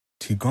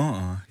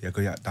Tiken'ah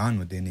iakoio'tà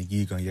no de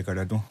nigigan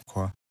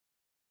iakoio'tà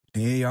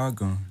ne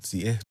yagan zi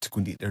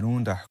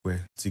tkonti'terón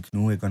tahkwe zi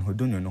knu egan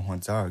hodunyo no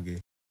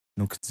honzage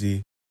nuk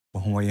zi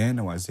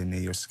nawa'se ne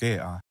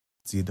yoskea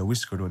zi da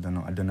wiskero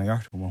dano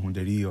adanayart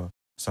mahunderio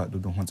sa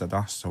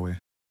tkonti'terón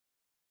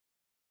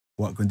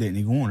wa kunde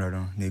ni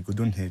gunara ne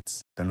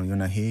konnonhnhétieskwe dano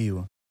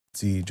yonaheyo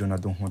zi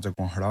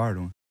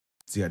ionon'wéskwani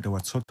zi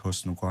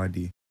atawatsotos no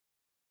kwadi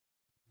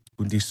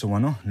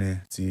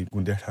kundisowanonhne zi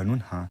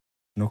konwatiia'tà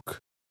nuk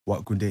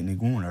wa kunde ni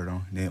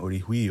gunara ne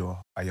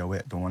orihuio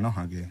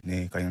aiawe'towanénhake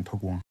ne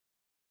kayantokwan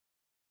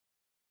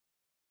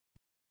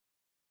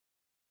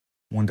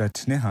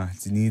wandateneha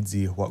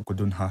zinizi wa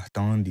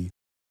konnonhnhétieskwe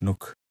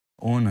nuk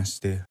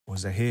onaste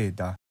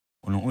ozaheda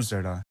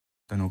ionon'wéskwani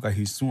dano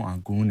kahisua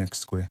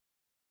gunekskwe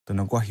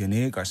dano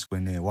kwahiane'ekashkwe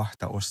ne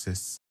wahta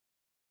oses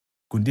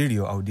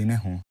kundirio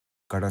aotirenna'shòn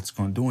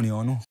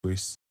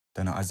karatskondoni'onohkwes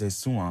dana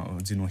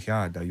azesua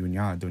zinohiada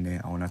yunyado ne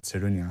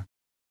aonatserunya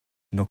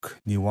nuk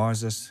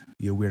niiot'shátste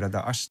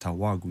yewirada ashta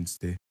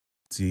wagunste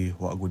zi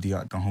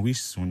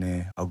wa'agodia'tahwisu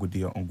ne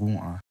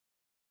agodia'ogun'a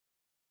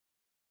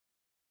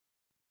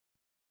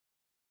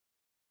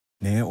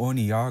ne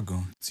oni yaga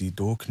zi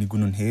tóka'ni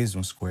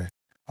konnonhnhétieskwe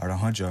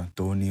arahaja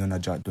do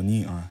niio'shátste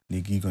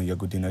nigigan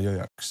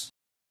iakotinenióia'ks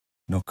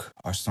nuk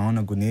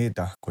asana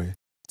konwatiia'tà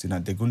zina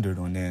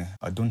tekondero ne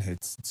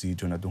adonhets zi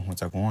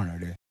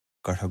ionon'wéskwani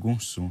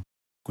karhagunsu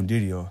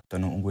kundirio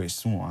dano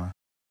onkwashotshera'shon'kénha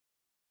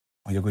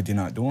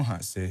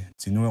iakotinenióia'ks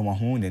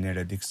zinu'wahune ne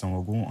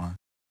radiksanwagun'a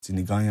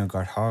ziniganya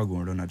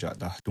karhagun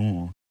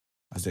ionon'wéskwani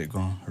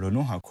azegan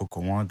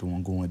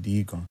ionon'wéskwani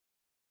konwatii'gan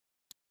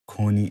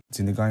konni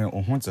ziniganya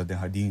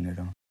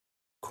onkwashotshera'shon'kénha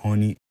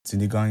konni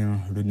ziniganya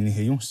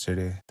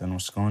ionon'wéskwani dano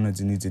skana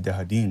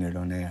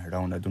zinizidehadinero ne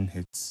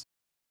raunadonhets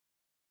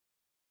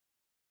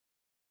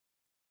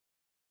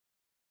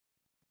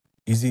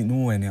izi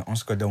nuwe ne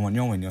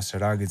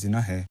onskadawanyo'wenyo'sarage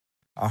zinahe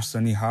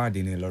asani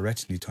hadi ne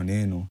laretni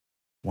toneno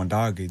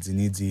wandage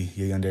zinizi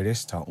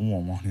yeyanderesta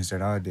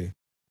mahnisarade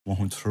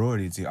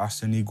mahuntrori zi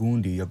asani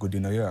gundi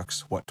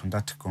iakotinenióia'ks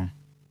watundatkon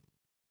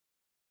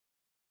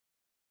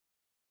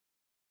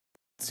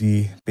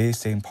zi be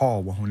St.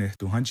 Paul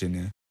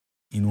wahonehtahkwèn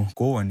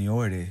inuhkoa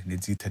niore ne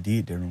zi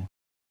taditerón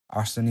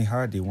asani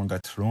hadi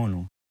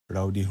wandatrono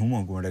raudi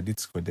humogun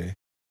raditskwe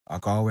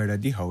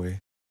agawe'radihawe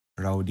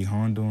raudi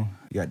hondo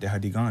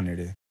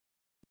yatehadiganere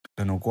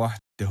dano kwa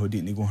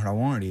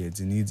tehodi'nihkarahwánions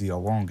zinizi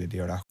awange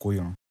de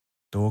arakoyon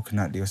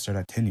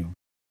tóka'ni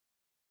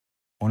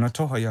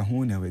onatoha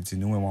yahunewe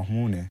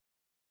zinu'wahune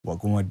wa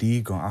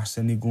konwatii'gan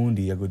asani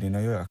gundi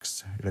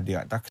iakotinenióia'ks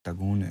radia'takta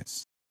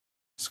gunes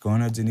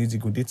skana zinizi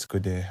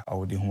kunditskwe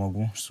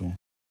aodihumagunsu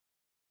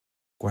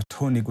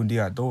kwatoni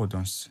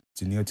kondia'todons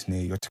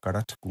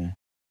zinioti'shátste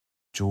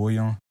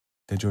joyon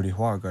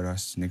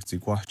tejorihuagaras nek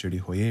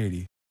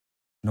zikwahjerihoyeri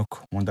nuk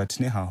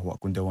wandateneha wa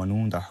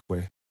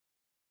konwatii'atà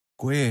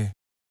kwe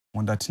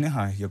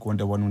wandateneha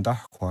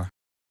yakonwatii'atà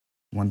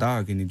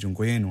wandage ni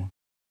jungweno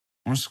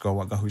onska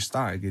wa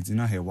gahuista'ege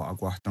zinahe wa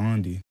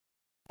agwahtandi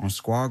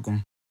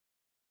onskwagon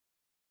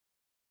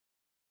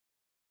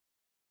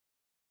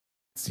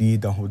zi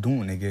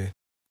dahodunege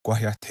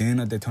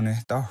kwahiatena de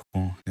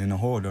thonehtahkwèn ne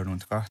nahodaron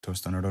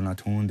tkahtos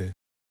danaronatunde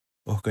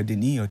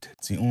ohkadi ioht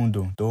zi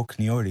undo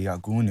tóka'ni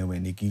yagunewe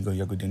nigigan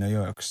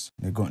iakotinenióia'ks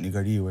ne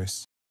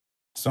gotnigariwes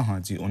saha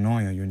zi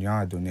onoya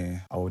yunyado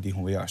ne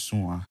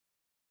aotirenna'shòn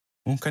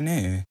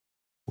unkane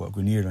wa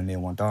gunira ne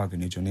wandage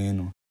ne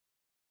joneno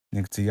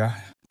nek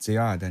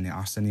ziyada ne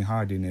asani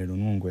hadi ne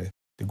runungwe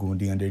de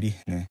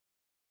gundianderihne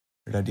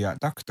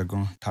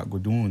radia'taktagon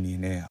tagoduni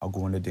ne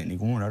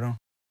agwanadenigunara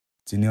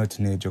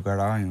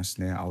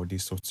niioti'shátste ne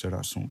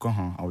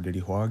aotirenna'shòn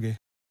aotirihwage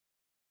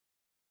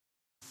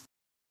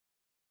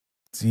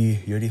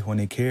zi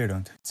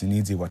yorihonekerant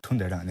zinizi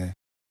watundera ne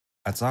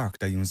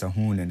atsakta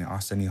yunzahune ne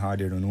asani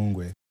hadi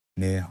runungwe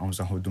ne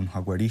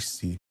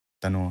amzahodunhagwarisi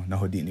dano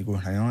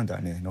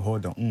nahodi'nihkarahwánions ne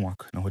nahoda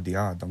unwak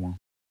nahodia'adawan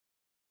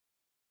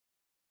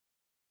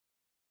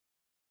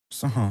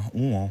saha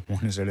unwa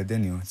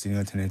mahnisaradenyo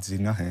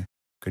zinioti'shátste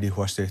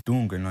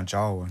karihuastehtunge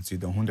najawa zi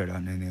dahundera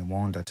ne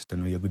wandat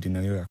dano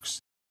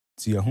iakotinenióia'ks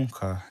zi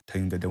ahunka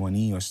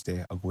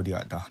tayundadawanioste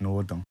agodia'tà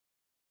nodan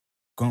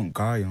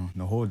gayan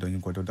nahoda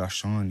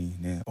yunkwatodashani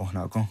ne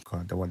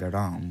ohnagonka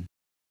dawadara'un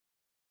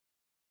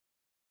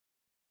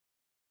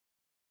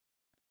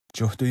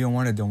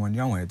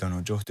johtoyawanadawanyawe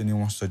dano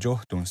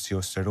johtonio'wasajohtun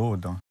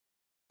siosarodan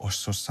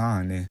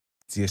ososane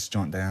zi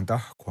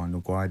sha'tontonhwentsatáshawe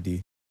no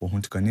kwadi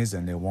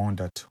wahuntkaneza ne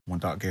wandat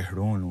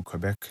wandagehronu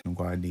Quebec no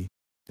kwadi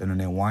dano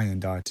ne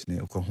Wyandotte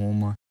ne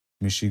Oklahoma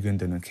Michigan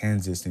dano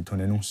Kansas ne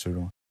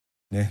tonenusero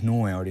ne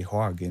nuwe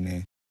arihuage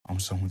ne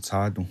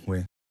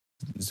amsahuntsatahwe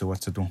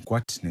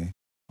zawatsadonkwatne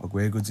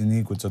agwego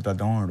zinigo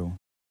zodadonro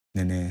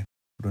ne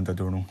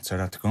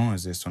rundadoruntsaratkon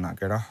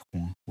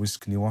sonagerahkwan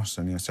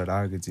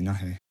wiskniwasaniosarage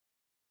zinahe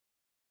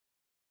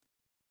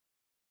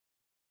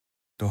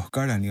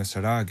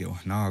tohkaraniosarage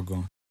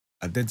ohnagon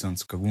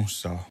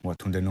adedzanskagunsa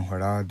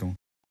watundenojharado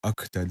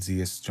akta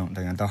zi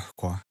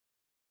sha'tontonhwentsatáshawe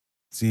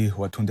zi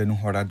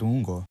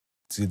watundenojharadungo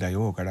zi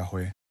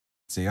dayogarahwe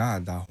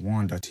Zeada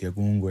wanda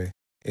tiagungwe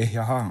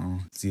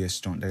ehiahaan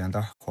zieston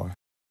dayandahkwa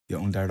ya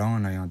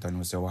undarana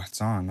yandano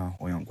zewahtsana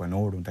o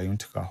yankwanorun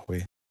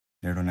dayuntkahwe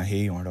nerona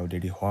heion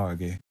rauderi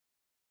hwage.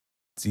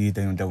 Zi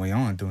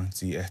dayundawayandun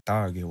zi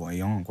ehtage wa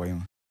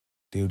yankwayan.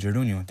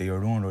 Deujerunyo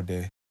deyorunro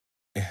de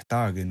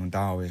ehtage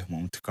nundawe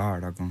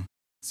montkaragan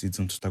zi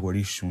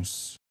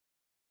zuntagwarishons.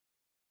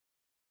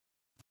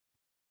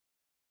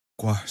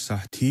 Kwa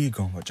sa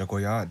tigon wa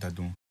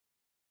jagoyadadun.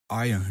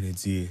 Ayan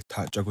zi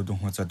ta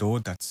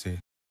jagodonhwentsatáshawe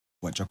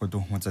wa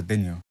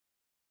jagodonhwentsatáshawe.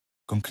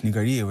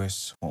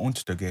 Konknigariwes wa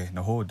ontdage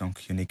na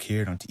hodonk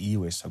yonikerant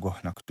iwes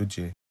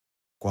agohnakduje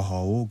kwa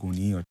haogu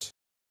ioht.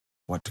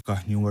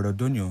 Watka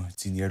niwaradonyo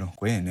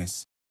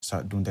zinierokwenes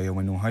sa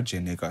dundayawe'towanénhake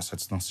nega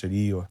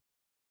satstanserio.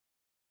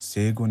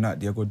 Sego na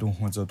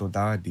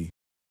diagodonhwentsatodadi.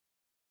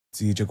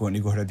 Zi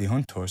jagonigoradi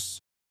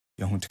hontos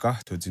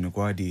yahuntkahto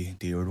zinugwadi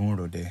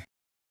deorunro de.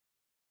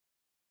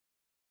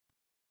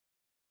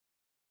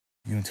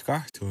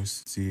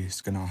 Yuntkahtos zi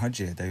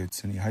skakahkwiro'óktshera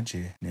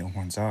dayotsonihake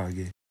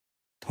neohwantsage.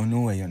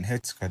 Tonuwe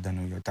yonhetska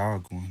dano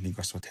yotagu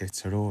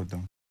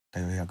nigasoteterodon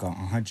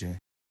dayoyagahake.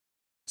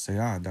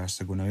 Sayada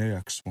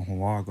sagunayo'ya'ks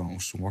mohuwaga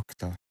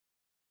usuwakta.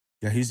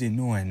 Yahizi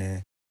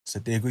nuene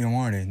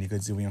sategoyamare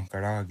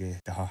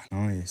nigaziwiyankarage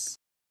dahahnoes.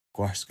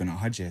 Kwa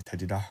skakahkwiro'óktshera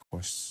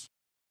tadidahkos.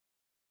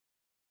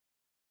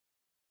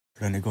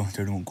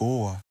 Ranegonterun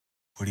goa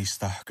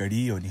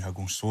oristahkario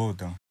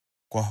nihagunsoda.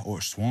 Kwa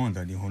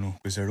orswanda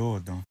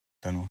ionon'wéskwani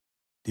dano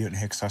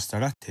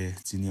niioti'shátste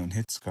zi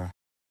niio'shátste.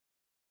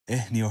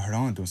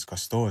 Niio'hrandons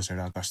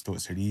gasto'shera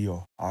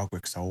gasto'serio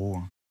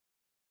aguexaoan.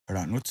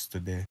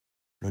 Ranutstode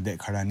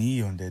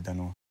rodekharanion de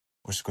dano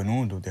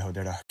oskanondo de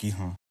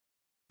hoderahkiha.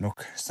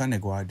 Nok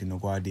sanegwadi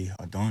nogwadi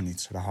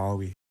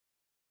adanitsrahawi.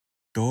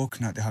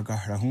 Tóka'ni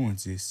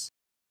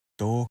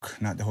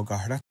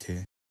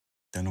tóka'ni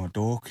dano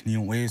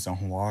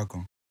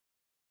niio'wéskwani.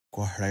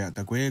 Kwa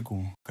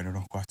aiawe'towanénhake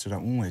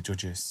konnonhnhétieskwe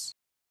jojes.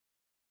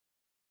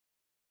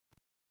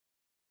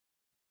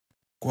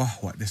 Kwa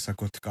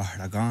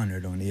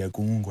wadesakotkahraganerdon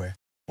iagungwe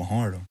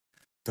moharon.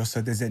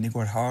 Dosa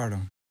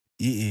dezenigwarharon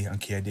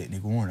ankiede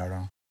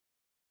nigunaran.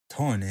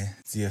 Tone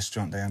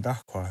zieston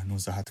dayandahkwa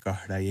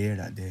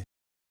nuzahatkahraera de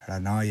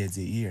ranaye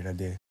ziira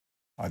de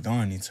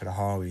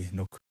adanitsrahawi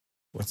nok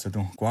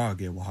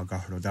watsadonhkwage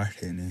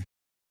wahagahrodahene.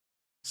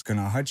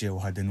 Skakahkwiro'óktshera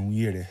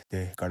wahadenuire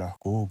de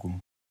garahgogu.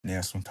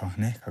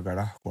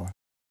 Neasontonhwentsatáshawe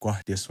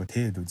kwa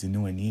dieswatedu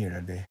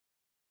zinuenira de.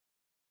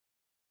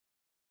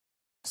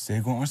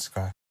 Sego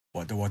onska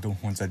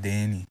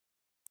wadawadonhwentsateni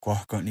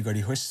kwa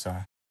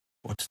konigarihuesa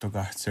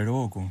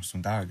ottogahtserogu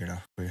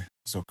sundagerakwe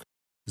zok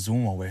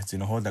zumawe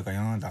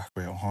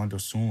zinohodagayandahkwe ohando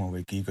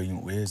sumawe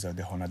gigayo'wésa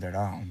de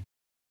honaderaun.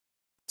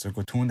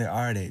 Zogotunde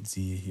are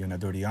zi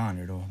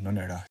yonadorianero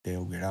nonera de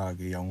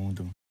ugirage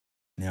yaundun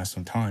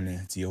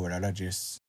neasontonhwentsatáshawe zi orarajes.